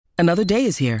Another day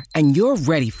is here, and you're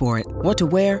ready for it. What to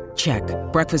wear? Check.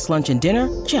 Breakfast, lunch, and dinner?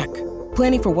 Check.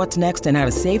 Planning for what's next and how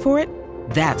to save for it?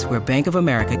 That's where Bank of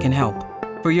America can help.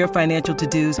 For your financial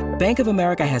to-dos, Bank of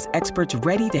America has experts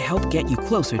ready to help get you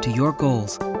closer to your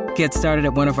goals. Get started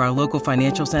at one of our local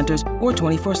financial centers or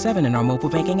 24/7 in our mobile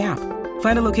banking app.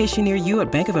 Find a location near you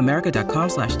at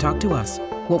bankofamerica.com/talktous.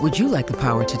 What would you like the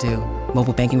power to do?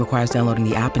 Mobile banking requires downloading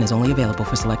the app and is only available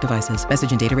for select devices.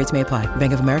 Message and data rates may apply.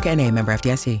 Bank of America N.A., member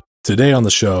FDIC. Today on the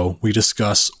show, we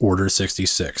discuss Order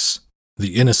 66,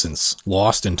 the innocents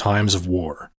lost in times of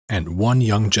war, and one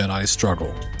young Jedi's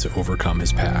struggle to overcome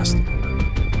his past.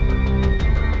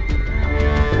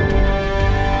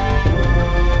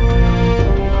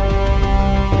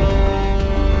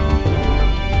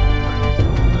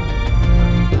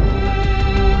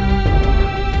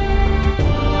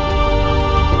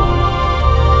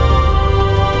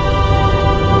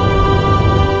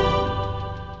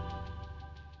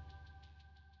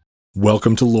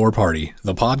 Welcome to Lore Party,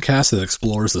 the podcast that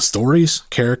explores the stories,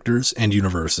 characters, and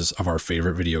universes of our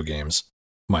favorite video games.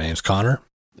 My name's Connor.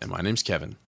 And my name's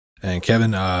Kevin. And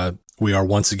Kevin, we are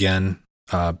once again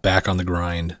back on the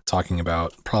grind, talking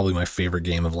about probably my favorite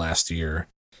game of last year,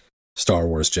 Star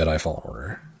Wars Jedi Fallen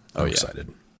Order. I'm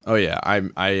excited. Oh yeah,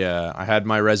 I had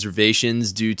my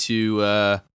reservations due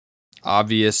to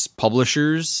obvious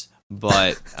publishers,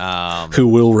 but who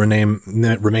will remain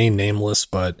nameless,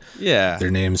 but yeah,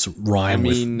 their names rhyme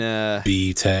with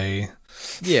B-Tay.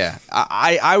 Yeah,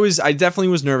 I definitely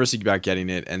was nervous about getting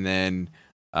it, and then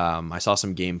I saw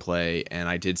some gameplay, and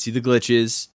I did see the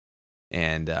glitches,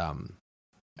 and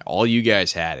all you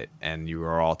guys had it, and you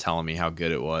were all telling me how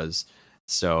good it was.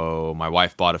 So my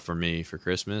wife bought it for me for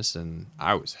Christmas, and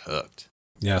I was hooked.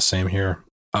 Yeah, same here.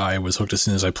 I was hooked as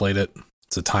soon as I played it.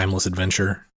 It's a timeless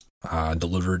adventure.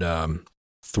 Delivered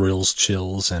thrills,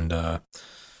 chills, and a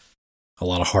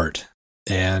lot of heart.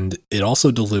 And it also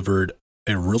delivered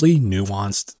a really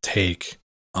nuanced take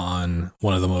on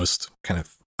one of the most kind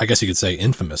of, I guess you could say,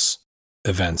 infamous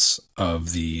events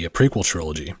of the prequel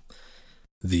trilogy.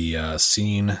 The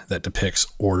scene that depicts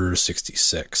Order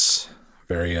 66.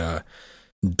 Very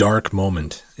dark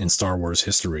moment in Star Wars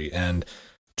history. And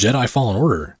Jedi Fallen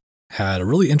Order had a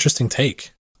really interesting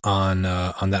take on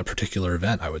that particular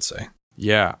event, I would say.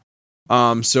 Yeah.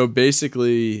 So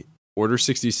basically, Order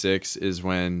 66 is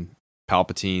when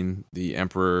Palpatine, the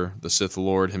Emperor, the Sith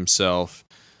Lord himself,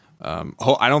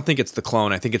 I don't think it's the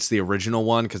clone. I think it's the original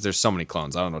one, because there's so many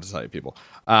clones. I don't know what to tell you, people.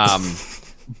 But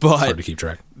it's hard to keep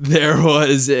track. There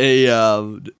was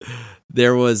an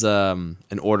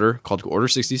order called Order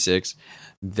 66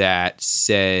 that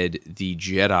said the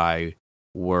Jedi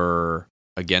were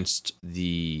against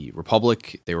the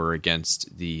Republic. They were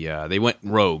against they went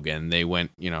rogue, and they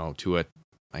went, to a,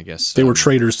 I guess they were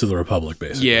traitors to the Republic,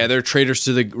 basically. Yeah, they're traitors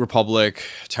to the Republic,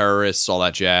 terrorists, all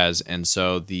that jazz. And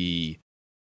so the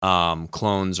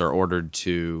clones are ordered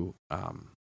to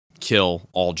kill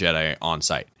all Jedi on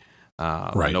sight.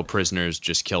 Right. No prisoners,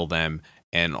 just kill them.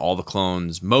 And all the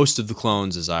clones, most of the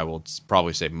clones, as I will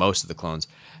probably say, most of the clones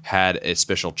had a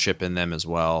special chip in them as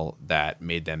well that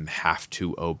made them have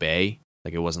to obey.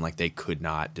 Like, it wasn't like they could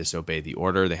not disobey the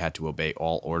order. They had to obey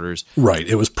all orders. Right.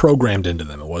 It was programmed into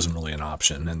them. It wasn't really an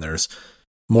option. And there's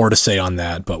more to say on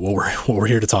that. But what we're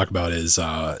here to talk about is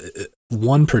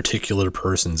one particular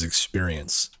person's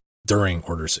experience during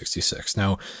Order 66.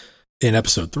 Now, in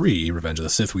Episode 3, Revenge of the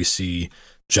Sith, we see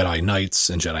Jedi Knights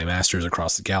and Jedi Masters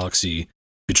across the galaxy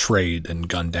betrayed and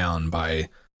gunned down by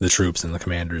the troops and the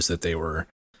commanders that they were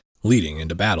leading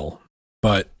into battle.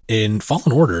 But in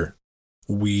Fallen Order,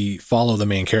 we follow the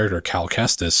main character, Cal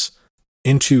Kestis,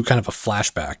 into kind of a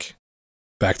flashback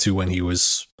back to when he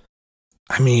was,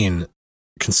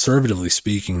 conservatively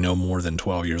speaking, no more than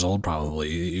 12 years old,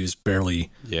 probably. He was barely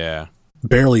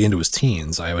into his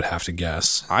teens, I would have to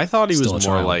guess. I thought he was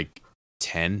more like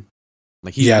 10.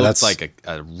 Like, he looked like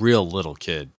a real little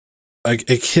kid. Like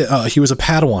a kid, he was a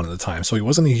Padawan at the time, so he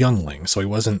wasn't a youngling. So he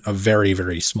wasn't a very,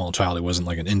 very small child. He wasn't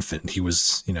like an infant. He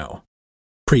was,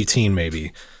 preteen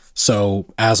maybe. So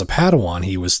as a Padawan,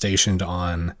 he was stationed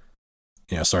on,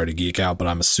 sorry to geek out, but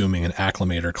I'm assuming an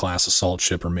Acclamator class assault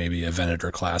ship or maybe a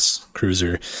Venator class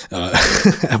cruiser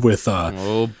with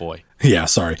oh boy. Yeah,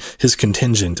 sorry. His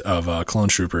contingent of clone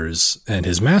troopers, and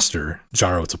his master,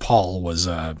 Jaro Tapal, was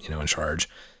in charge.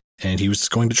 And he was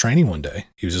just going to training one day.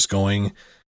 He was just going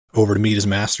over to meet his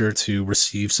master to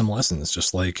receive some lessons,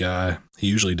 just like he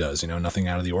usually does, nothing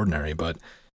out of the ordinary. But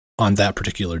on that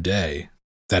particular day,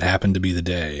 that happened to be the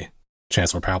day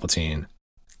Chancellor Palpatine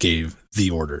gave the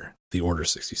Order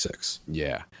 66.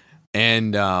 Yeah.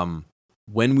 And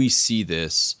when we see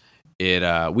this,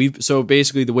 So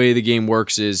basically the way the game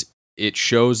works is it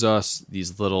shows us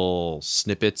these little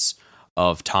snippets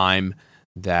of time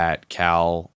that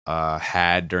Cal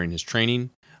had during his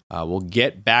training. We'll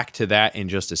get back to that in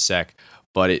just a sec,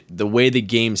 but the way the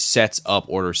game sets up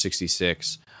Order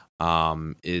 66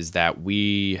 is that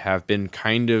we have been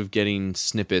kind of getting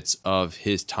snippets of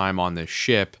his time on the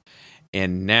ship,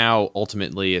 and now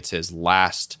ultimately it's his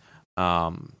last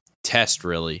test,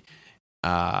 really,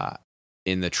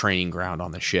 in the training ground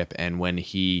on the ship. And when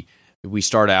we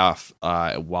start off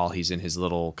while he's in his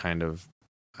little kind of,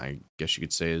 I guess you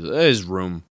could say his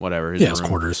room, whatever. His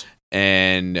quarters.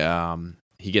 And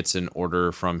he gets an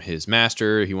order from his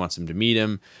master. He wants him to meet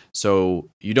him. So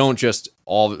you don't just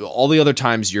all the other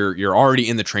times you're already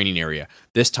in the training area.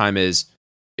 This time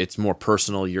it's more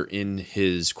personal. You're in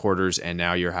his quarters, and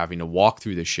now you're having to walk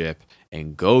through the ship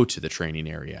and go to the training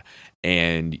area.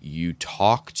 And you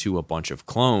talk to a bunch of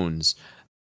clones.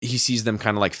 He sees them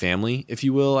kind of like family, if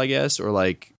you will, I guess, or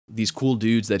like these cool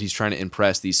dudes that he's trying to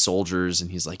impress, these soldiers. And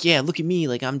he's like, yeah, look at me.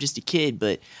 Like, I'm just a kid,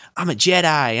 but I'm a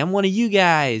Jedi. I'm one of you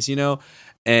guys, you know?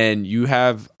 And you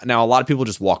have, now a lot of people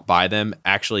just walk by them.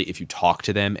 Actually, if you talk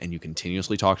to them and you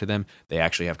continuously talk to them, they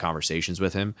actually have conversations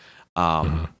with him,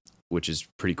 which is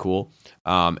pretty cool.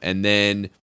 And then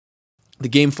the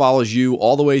game follows you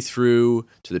all the way through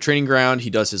to the training ground. He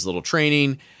does his little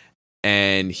training,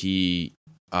 and he,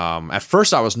 at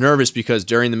first I was nervous because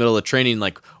during the middle of the training,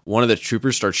 like one of the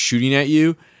troopers starts shooting at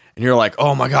you, and you're like,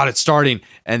 oh my God, it's starting.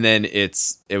 And then it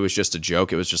was just a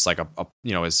joke. It was just like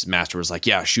his master was like,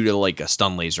 yeah, shoot like a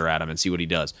stun laser at him and see what he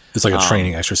does. It's like a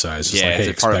training exercise. It's like, hey,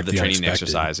 it's part of the training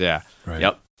exercise. Yeah. Right.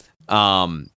 Yep.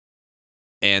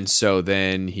 And so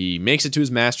then he makes it to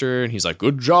his master, and he's like,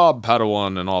 good job,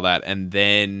 Padawan, and all that. And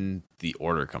then the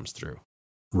order comes through.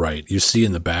 Right. You see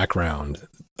in the background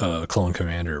clone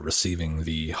commander receiving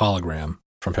the hologram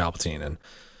from Palpatine, and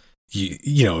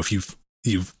you know, if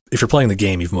you're playing the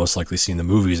game, you've most likely seen the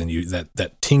movies, and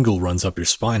that tingle runs up your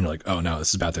spine. You're like, oh no, this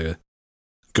is about to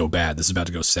go bad. This is about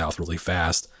to go south really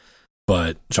fast.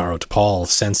 But Jaro Tapal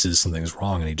senses something's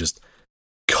wrong, and he just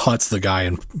cuts the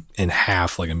guy in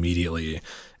half like immediately.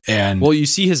 And well, you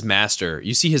see his master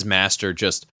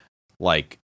just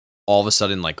like all of a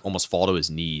sudden like almost fall to his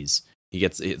knees.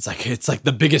 It's like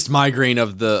the biggest migraine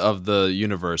of the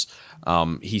universe.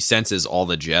 He senses all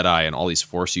the Jedi and all these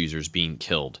Force users being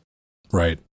killed.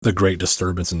 Right. The great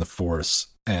disturbance in the Force,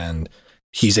 and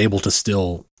he's able to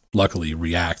still luckily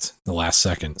react the last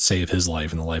second, save his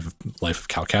life and the life of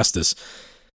Cal Kestis.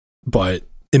 But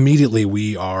immediately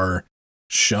we are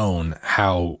shown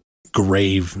how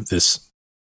grave this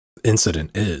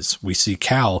incident is. We see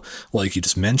Cal, like you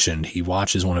just mentioned, he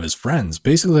watches one of his friends,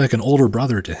 basically like an older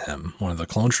brother to him, one of the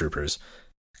clone troopers,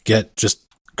 get just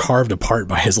carved apart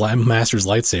by his master's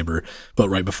lightsaber. But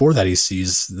right before that, he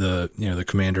sees the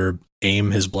commander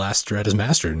aim his blaster at his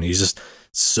master, and he's just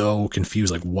so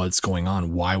confused, like, what's going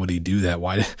on? Why would he do that?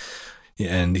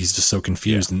 And he's just so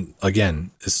confused. Yeah. And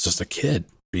again, it's just a kid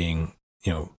being,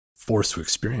 forced to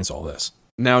experience all this.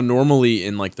 Now, normally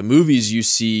in like the movies,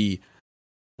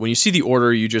 when you see the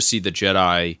Order, you just see the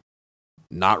Jedi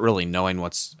not really knowing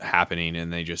what's happening,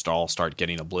 and they just all start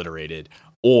getting obliterated.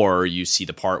 Or you see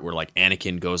the part where like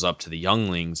Anakin goes up to the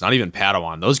younglings, not even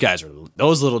Padawan.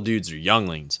 Those little dudes are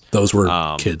younglings. Those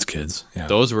were kids. Yeah.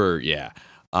 Those were, yeah.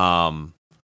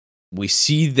 We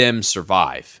see them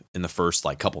survive in the first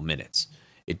like couple minutes.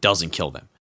 It doesn't kill them.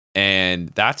 And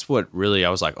that's what really, I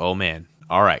was like, oh man,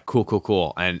 all right,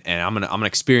 cool. And I'm gonna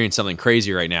experience something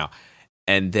crazy right now.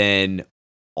 And then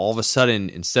all of a sudden,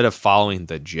 instead of following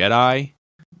the Jedi,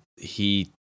 he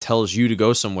tells you to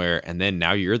go somewhere, and then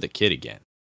now you're the kid again.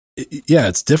 Yeah,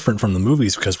 it's different from the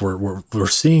movies because we're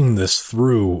seeing this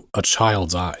through a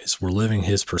child's eyes. We're living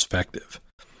his perspective.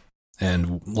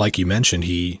 And like you mentioned,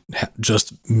 he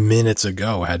just minutes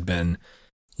ago had been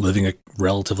living a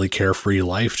relatively carefree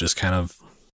life, just kind of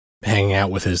hanging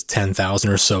out with his 10,000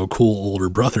 or so cool older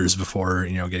brothers before,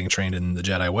 getting trained in the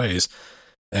Jedi ways.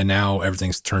 And now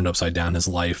everything's turned upside down. His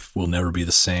life will never be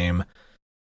the same.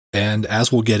 And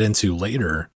as we'll get into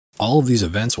later, all of these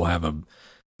events will have a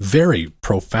very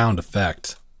profound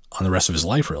effect on the rest of his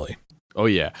life, really. Oh,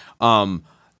 yeah.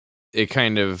 It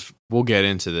kind of, we'll get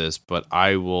into this, but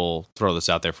I will throw this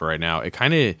out there for right now. It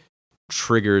kind of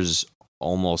triggers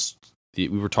almost, we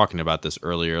were talking about this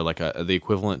earlier, like the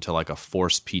equivalent to like a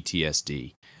Force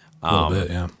PTSD. A little bit,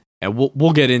 yeah. And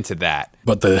we'll get into that.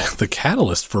 But the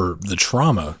catalyst for the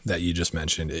trauma that you just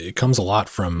mentioned, it comes a lot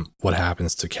from what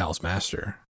happens to Cal's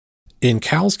master. In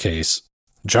Cal's case,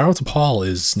 Jaro Tapal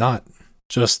is not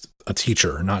just a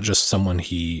teacher, not just someone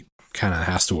he kind of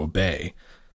has to obey.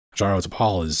 Jaro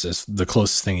Tapal is the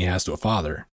closest thing he has to a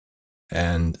father.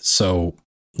 And so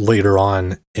later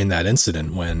on in that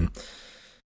incident, when,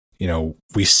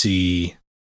 we see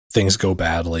things go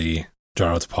badly,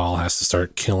 Jaro Tapal has to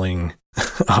start killing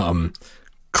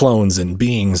clones and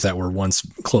beings that were once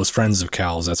close friends of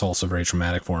Cal's. That's also very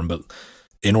traumatic for him. But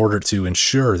in order to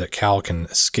ensure that Cal can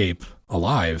escape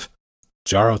alive,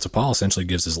 Jaro Tapal essentially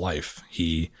gives his life.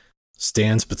 He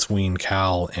stands between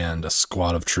Cal and a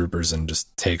squad of troopers and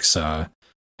just takes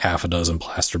half a dozen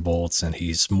blaster bolts, and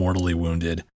he's mortally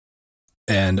wounded.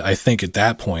 And I think at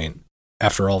that point,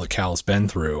 after all that Cal has been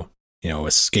through,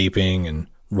 escaping and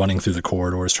running through the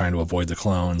corridors, trying to avoid the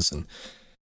clones, and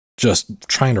just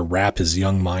trying to wrap his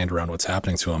young mind around what's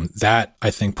happening to him, that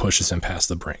I think pushes him past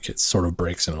the brink. It sort of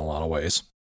breaks him in a lot of ways.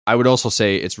 I would also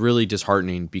say it's really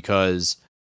disheartening because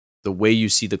the way you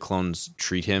see the clones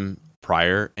treat him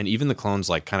prior, and even the clones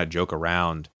like kind of joke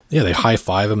around. Yeah, they high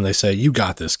five him. They say, "You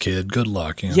got this, kid. Good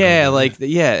luck." Yeah,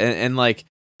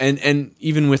 and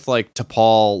even with like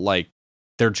T'Pol, like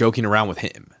they're joking around with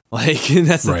him. Like, and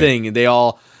that's the thing. They're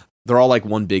all like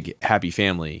one big happy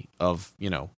family of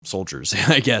soldiers,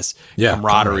 I guess. Yeah,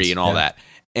 camaraderie and all that.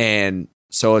 And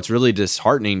so it's really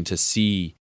disheartening to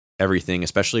see everything,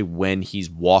 especially when he's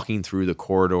walking through the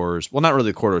corridors. Well, not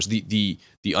really the corridors, the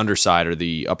underside or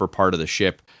the upper part of the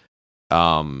ship.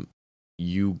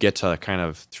 You get to kind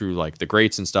of through like the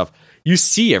grates and stuff. You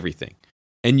see everything,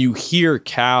 and you hear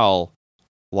Cal,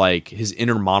 like his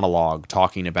inner monologue,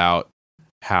 talking about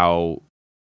how,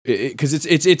 because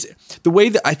it's the way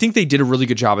that I think they did a really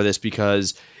good job of this,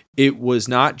 because it was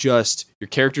not just your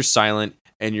character's silent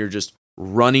and you're just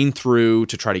running through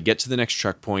to try to get to the next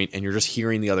checkpoint, and you're just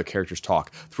hearing the other characters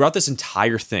talk throughout this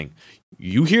entire thing.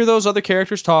 You hear those other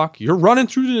characters talk, you're running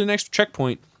through to the next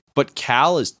checkpoint, but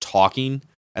Cal is talking,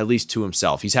 at least to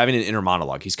himself. He's having an inner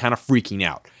monologue. He's kind of freaking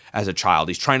out as a child.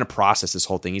 He's trying to process this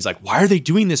whole thing. He's like, why are they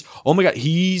doing this? Oh my God.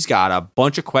 He's got a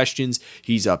bunch of questions.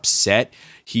 He's upset.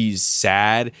 He's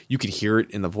sad. You could hear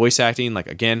it in the voice acting. Like,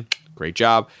 again, great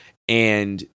job.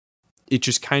 And it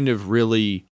just kind of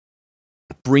really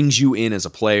brings you in as a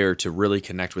player to really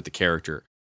connect with the character.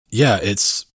 Yeah,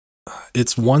 it's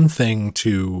one thing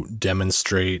to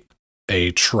demonstrate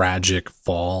a tragic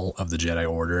fall of the Jedi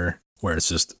Order, where it's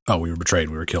just, oh, we were betrayed,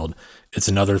 we were killed. It's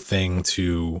another thing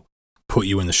to put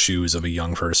you in the shoes of a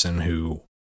young person who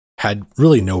had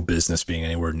really no business being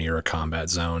anywhere near a combat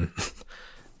zone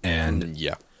and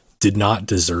did not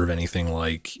deserve anything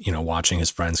like, watching his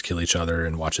friends kill each other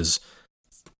and watch his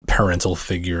parental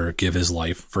figure give his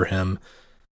life for him.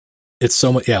 It's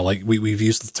so much, like we've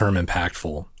used the term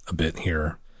impactful a bit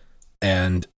here.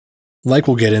 And like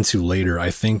we'll get into later,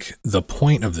 I think the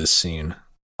point of this scene,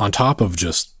 on top of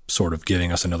just sort of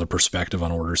giving us another perspective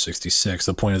on Order 66,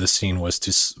 the point of this scene was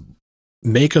to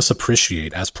make us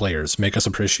appreciate, as players,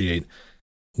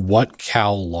 what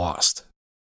Cal lost.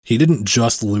 He didn't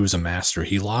just lose a master,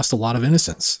 he lost a lot of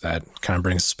innocence. That kind of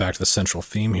brings us back to the central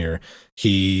theme here.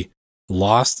 He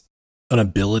lost an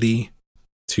ability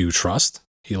to trust.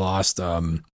 He lost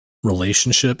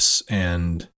relationships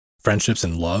and friendships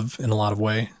and love in a lot of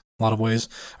ways.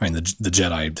 I mean, the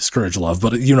Jedi discourage love,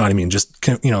 but you know what I mean? Just,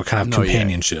 kind of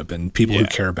companionship and people who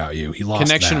care about you. He lost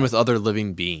connection that. with other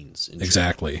living beings.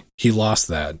 Exactly. He lost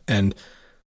that. And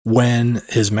when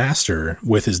his master,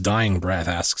 with his dying breath,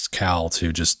 asks Cal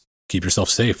to just keep yourself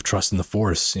safe, trust in the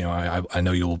Force. I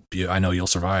know you'll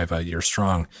survive. You're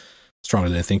stronger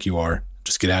than I think you are.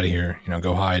 Just get out of here.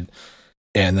 Go hide.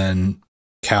 And then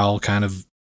Cal kind of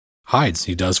hides.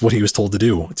 He does what he was told to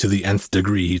do to the nth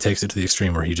degree. He takes it to the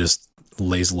extreme where he just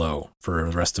lays low for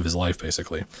the rest of his life,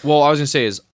 basically. Well, I was going to say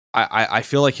is I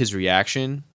feel like his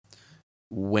reaction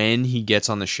when he gets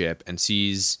on the ship and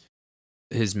sees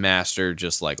his master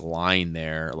just like lying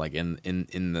there, like in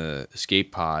the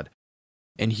escape pod,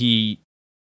 and he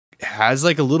has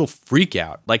like a little freak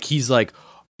out. Like he's like,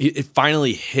 it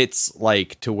finally hits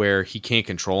like to where he can't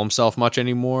control himself much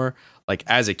anymore. Like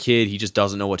as a kid, he just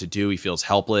doesn't know what to do. He feels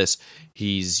helpless.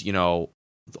 He's,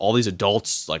 all these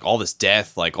adults, like all this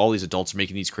death, like all these adults are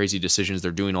making these crazy decisions.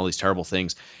 They're doing all these terrible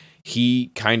things.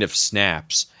 He kind of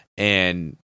snaps,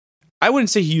 and I wouldn't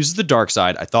say he uses the dark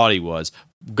side. I thought he was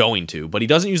going to, but he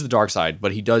doesn't use the dark side,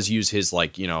 but he does use his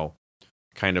like,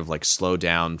 kind of like slow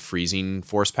down freezing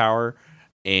force power,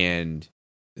 and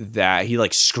that he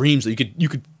like screams. You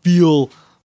could feel,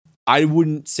 I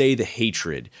wouldn't say the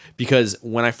hatred, because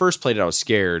when I first played it, I was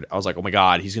scared. I was like, oh my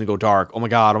God, he's going to go dark. Oh my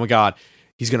God,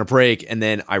 he's going to break. And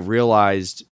then I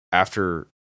realized after,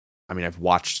 I've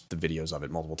watched the videos of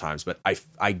it multiple times, but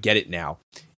I get it now.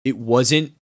 It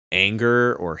wasn't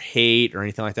anger or hate or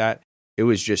anything like that. It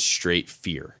was just straight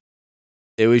fear.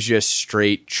 It was just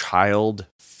straight child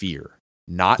fear,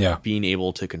 not Yeah. being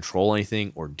able to control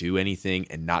anything or do anything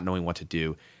and not knowing what to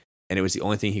do. And it was the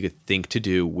only thing he could think to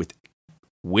do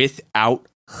without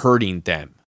hurting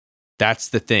them. That's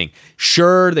the thing.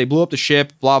 Sure, they blew up the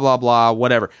ship, blah, blah, blah,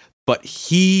 whatever. But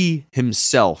he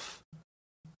himself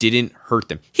didn't hurt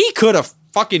them. He could have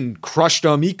fucking crushed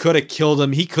them. He could have killed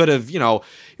them. He could have, you're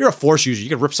a Force user. You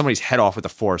could rip somebody's head off with the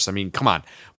Force. I mean, come on.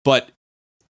 But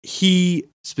he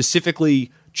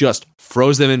specifically just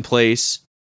froze them in place.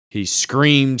 He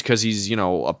screamed because he's,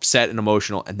 upset and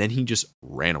emotional. And then he just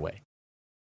ran away.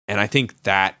 And I think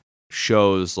that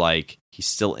shows like he's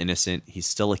still innocent. He's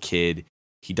still a kid.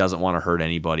 He doesn't want to hurt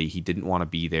anybody. He didn't want to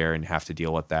be there and have to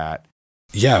deal with that.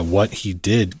 Yeah, what he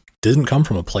didn't come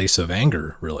from a place of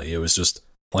anger, really. It was just,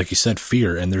 like you said,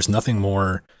 fear. And there's nothing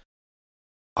more.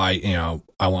 I don't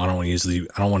want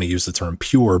to use the term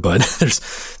pure, but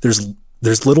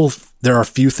there are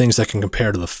few things that can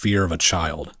compare to the fear of a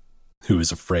child who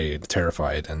is afraid,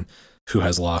 terrified, and who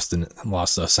has lost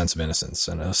a sense of innocence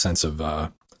and a sense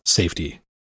of safety.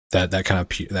 That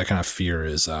kind of fear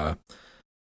is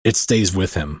it stays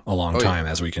with him a long time,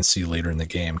 as we can see later in the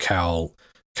game. Cal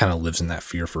kind of lives in that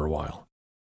fear for a while.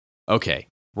 Okay,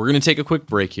 we're going to take a quick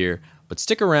break here, but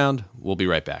stick around. We'll be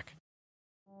right back.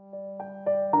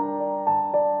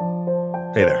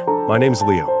 Hey there, my name's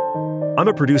Leo. I'm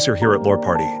a producer here at Lore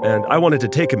Party, and I wanted to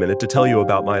take a minute to tell you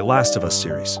about my Last of Us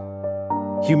series.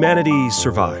 Humanity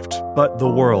survived, but the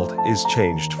world is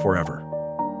changed forever.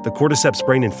 The cordyceps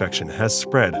brain infection has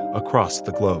spread across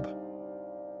the globe.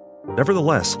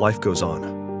 Nevertheless, life goes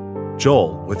on.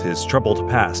 Joel, with his troubled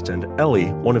past, and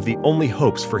Ellie, one of the only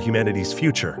hopes for humanity's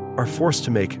future, are forced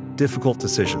to make difficult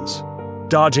decisions,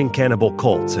 dodging cannibal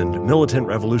cults and militant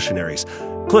revolutionaries,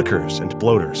 clickers and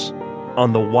bloaters,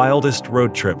 on the wildest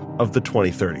road trip of the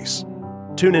 2030s.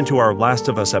 Tune into our Last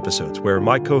of Us episodes, where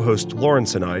my co-host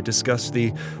Lawrence and I discuss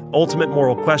the ultimate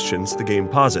moral questions the game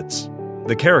posits,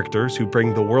 the characters who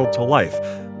bring the world to life,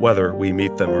 whether we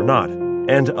meet them or not,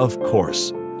 and, of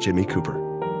course, Jimmy Cooper.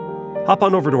 Hop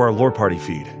on over to our Lore Party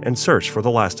feed and search for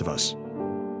The Last of Us.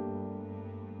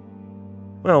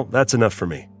 Well, that's enough for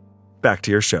me. Back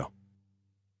to your show.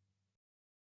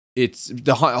 It's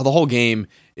the whole game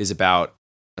is about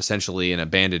essentially an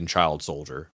abandoned child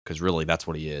soldier, because really that's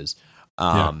what he is.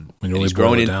 When you really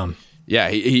boil it down. Yeah,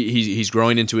 he's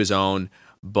growing into his own,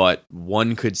 but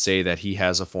one could say that he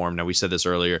has a form. Now, we said this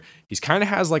earlier. He's kind of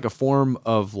has like a form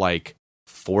of like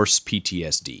Force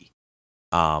PTSD.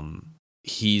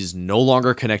 He's no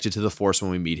longer connected to the Force when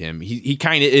we meet him. He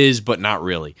kind of is, but not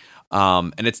really.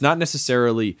 And it's not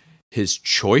necessarily his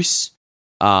choice.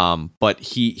 But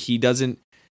he doesn't,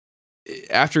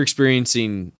 after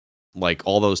experiencing like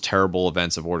all those terrible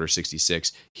events of Order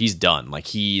 66, he's done. Like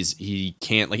he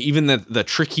can't, like even the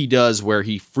trick he does where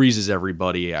he freezes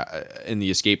everybody in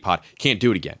the escape pod, can't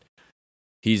do it again.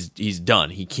 He's done.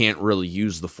 He can't really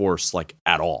use the Force like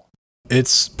at all.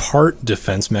 It's part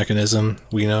defense mechanism,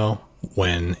 we know,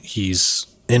 when he's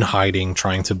in hiding,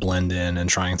 trying to blend in and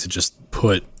trying to just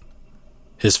put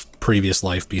his previous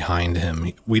life behind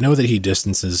him. We know that he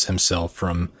distances himself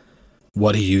from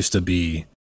what he used to be,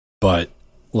 but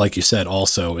like you said,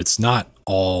 also, it's not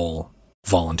all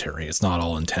voluntary. It's not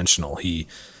all intentional. He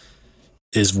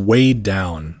is weighed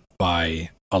down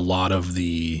by a lot of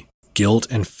the guilt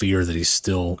and fear that he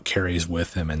still carries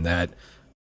with him, and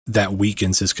that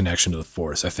weakens his connection to the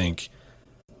Force. I think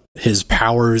his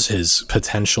powers, his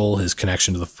potential, his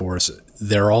connection to the Force,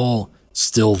 they're all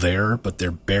still there, but they're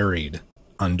buried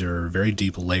under very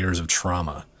deep layers of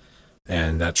trauma.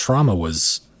 And that trauma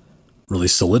was really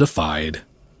solidified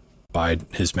by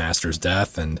his master's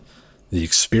death and the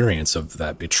experience of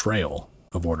that betrayal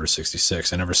of Order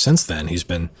 66. And ever since then, he's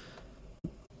been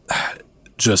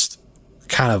just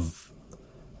kind of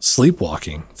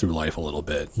sleepwalking through life a little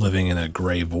bit, living in a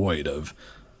gray void of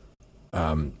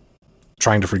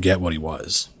trying to forget what he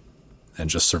was and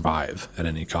just survive at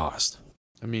any cost.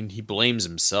 I mean, he blames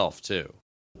himself too.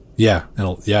 Yeah.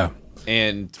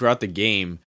 And throughout the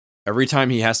game, every time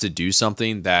he has to do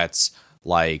something that's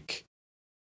like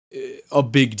a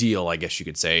big deal, I guess you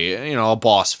could say, a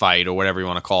boss fight or whatever you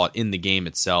want to call it in the game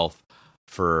itself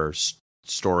for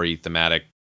story, thematic,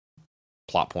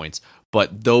 plot points.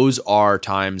 But those are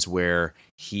times where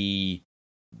he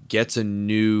gets a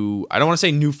new, I don't want to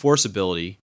say new Force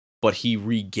ability, but he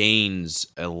regains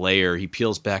a layer. He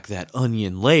peels back that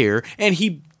onion layer and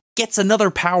he gets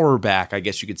another power back, I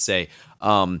guess you could say.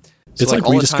 It's like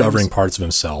rediscovering parts of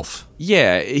himself.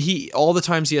 Yeah, all the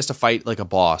times he has to fight like a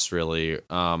boss, really.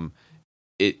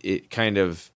 It kind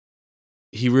of,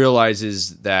 he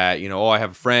realizes that, I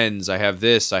have friends, I have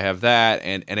this, I have that,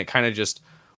 and it kind of just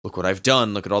look what I've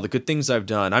done. Look at all the good things I've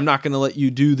done. I'm not going to let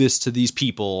you do this to these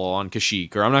people on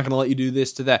Kashyyyk, or I'm not going to let you do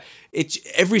this to that. It's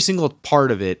every single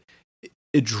part of it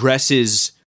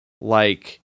addresses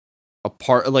like a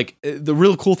part. Like the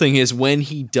real cool thing is when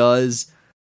he does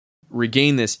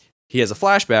regain this, he has a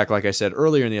flashback. Like I said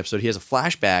earlier in the episode, he has a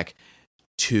flashback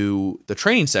to the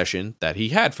training session that he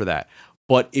had for that.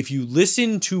 But if you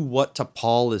listen to what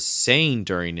T'Pol is saying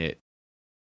during it,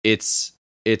 it's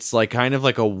like kind of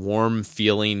like a warm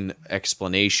feeling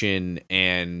explanation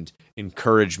and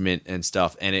encouragement and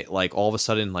stuff. And it like all of a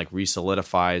sudden like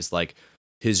re-solidifies like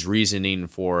his reasoning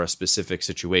for a specific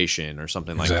situation or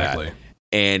something like that.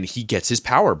 And he gets his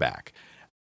power back.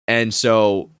 And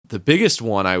so the biggest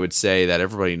one I would say that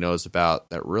everybody knows about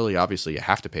that really obviously you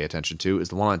have to pay attention to is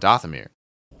the one on Dathomir.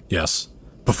 Yes.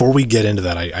 Before we get into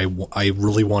that, I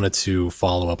really wanted to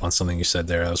follow up on something you said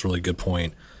there. That was a really good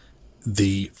point.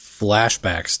 The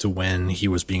flashbacks to when he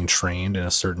was being trained in a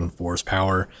certain force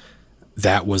power,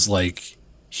 that was like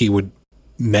he would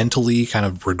mentally kind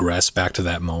of regress back to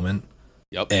that moment.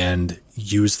 Yep. And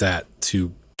use that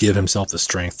to give himself the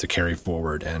strength to carry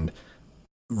forward and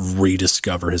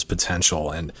rediscover his potential.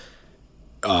 And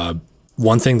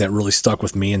one thing that really stuck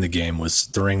with me in the game was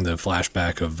during the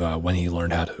flashback of when he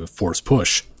learned how to force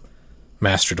push.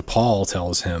 Master T'Pol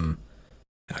tells him,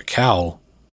 Cal,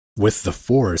 with the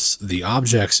Force, the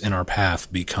objects in our path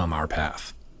become our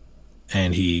path.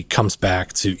 And he comes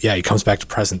back to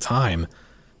present time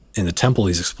in the temple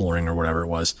he's exploring or whatever it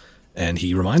was. And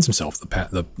he reminds himself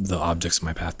the objects in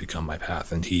my path become my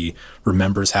path. And he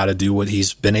remembers how to do what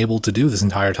he's been able to do this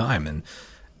entire time. And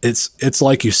it's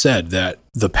like you said, that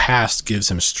the past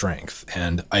gives him strength.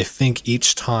 And I think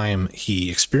each time he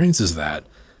experiences that,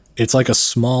 it's like a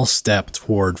small step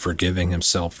toward forgiving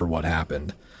himself for what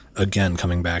happened. Again,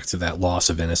 coming back to that loss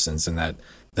of innocence and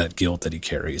that guilt that he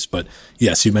carries. But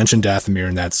yes, you mentioned Dathomir,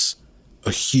 and that's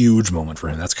a huge moment for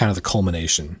him. That's kind of the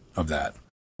culmination of that.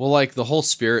 Well, like the whole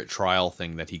spirit trial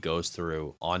thing that he goes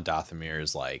through on Dathomir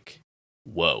is like,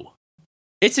 whoa.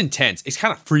 It's intense. It's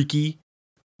kind of freaky.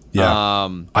 Yeah.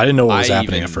 I didn't know what was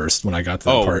happening at first when I got to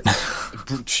that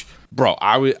part. Bro,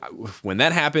 when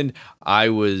that happened, I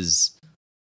was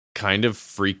kind of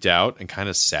freaked out and kind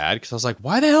of sad because I was like,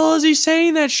 why the hell is he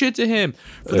saying that shit to him?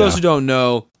 For those who don't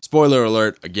know, spoiler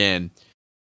alert, again,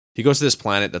 he goes to this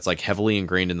planet that's like heavily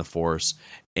ingrained in the Force.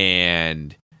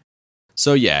 And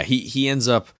so, yeah, he ends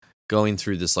up going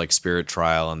through this like spirit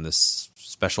trial in this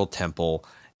special temple.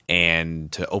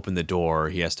 And to open the door,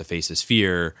 he has to face his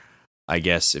fear, I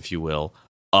guess, if you will,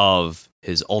 of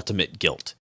his ultimate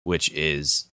guilt, which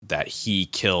is that he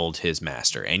killed his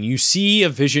master. And you see a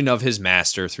vision of his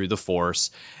master through the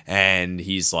Force, and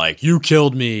he's like, you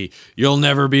killed me, you'll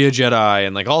never be a Jedi,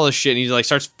 and like all this shit, and he like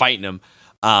starts fighting him,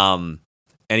 and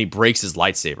he breaks his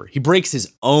lightsaber. He breaks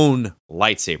his own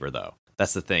lightsaber, though.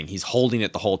 That's the thing. He's holding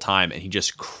it the whole time, and he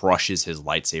just crushes his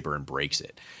lightsaber and breaks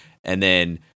it. And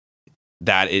then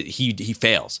he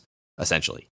fails,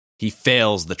 essentially. He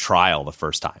fails the trial the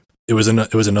first time. It was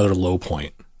another low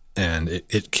point. And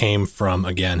it came from,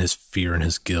 again, his fear and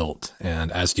his guilt.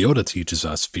 And as Yoda teaches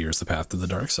us, fear is the path to the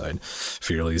dark side.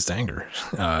 Fear leads to anger,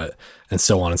 and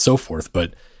so on and so forth.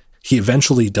 But he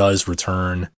eventually does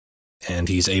return, and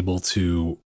he's able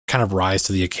to kind of rise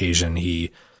to the occasion.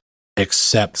 He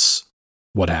accepts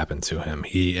what happened to him.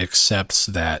 He accepts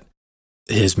that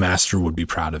his master would be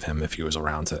proud of him if he was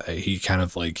around today. He kind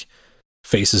of like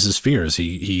faces his fears.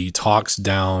 He talks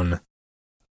down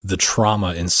the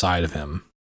trauma inside of him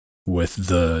with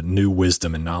the new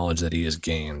wisdom and knowledge that he has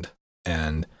gained.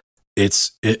 And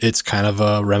it's kind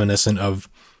of reminiscent of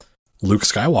Luke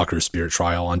Skywalker's spirit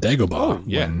trial on Dagobah. Oh,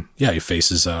 yeah. When he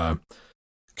faces kind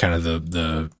of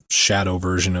the shadow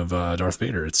version of Darth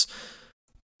Vader.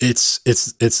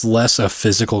 It's less a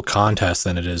physical contest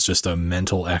than it is just a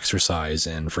mental exercise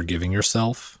in forgiving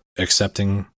yourself,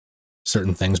 accepting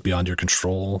certain things beyond your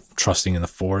control, trusting in the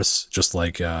Force, just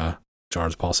like Jar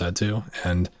Paul said to.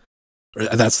 And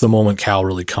that's the moment Cal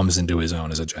really comes into his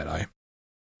own as a Jedi.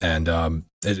 And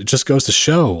it just goes to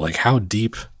show like how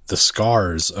deep the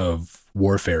scars of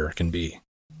warfare can be.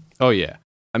 Oh, yeah.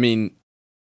 I mean,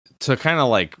 to kind of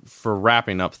like, for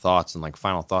wrapping up thoughts and like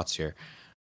final thoughts here,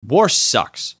 war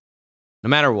sucks. No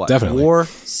matter what. Definitely. War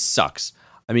sucks.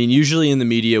 I mean, usually in the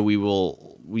media,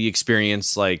 we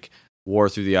experience like war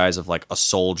through the eyes of like a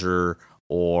soldier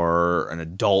or an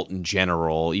adult in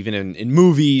general, even in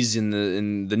movies,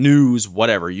 in the news,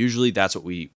 whatever. Usually that's what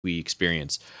we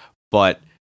experience. But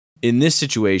in this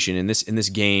situation, in this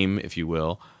game, if you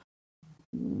will,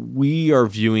 we are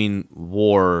viewing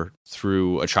war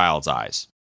through a child's eyes.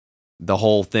 the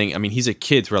whole thing. I mean, he's a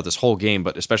kid throughout this whole game,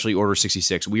 but especially Order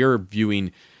 66. We are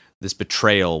viewing this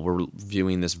betrayal. We're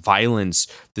viewing this violence,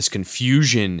 this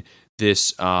confusion,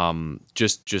 this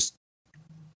just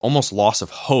almost loss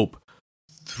of hope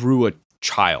through a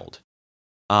child.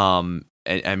 And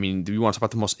I mean, we want to talk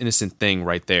about the most innocent thing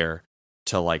right there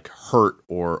to like hurt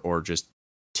or just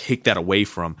take that away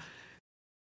from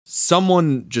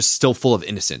someone just still full of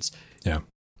innocence. Yeah.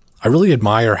 I really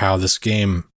admire how this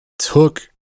game took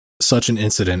such an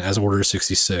incident as Order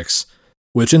 66,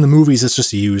 which in the movies it's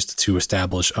just used to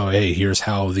establish, oh, hey, here's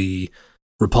how the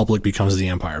Republic becomes the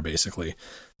Empire, basically.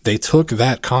 They took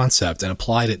that concept and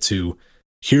applied it to,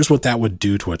 here's what that would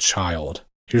do to a child.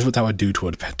 Here's what that would do to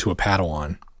a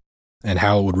Padawan, and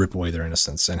how it would rip away their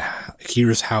innocence. And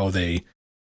here's how they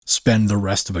spend the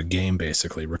rest of a game,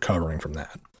 basically, recovering from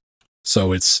that.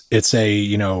 So it's a,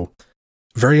 you know,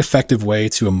 very effective way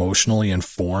to emotionally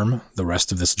inform the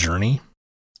rest of this journey,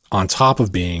 on top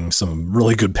of being some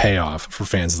really good payoff for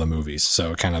fans of the movies.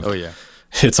 So it kind of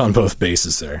hits on both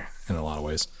bases there in a lot of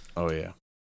ways. Oh, yeah.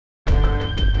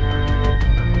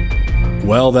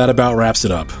 Well, that about wraps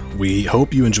it up. We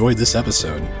hope you enjoyed this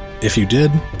episode. If you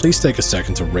did, please take a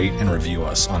second to rate and review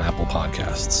us on Apple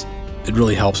Podcasts. It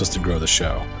really helps us to grow the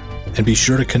show. And be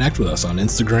sure to connect with us on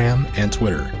Instagram and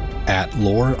Twitter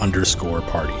 @lore_party.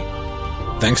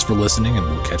 Thanks for listening, and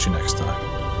we'll catch you next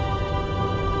time.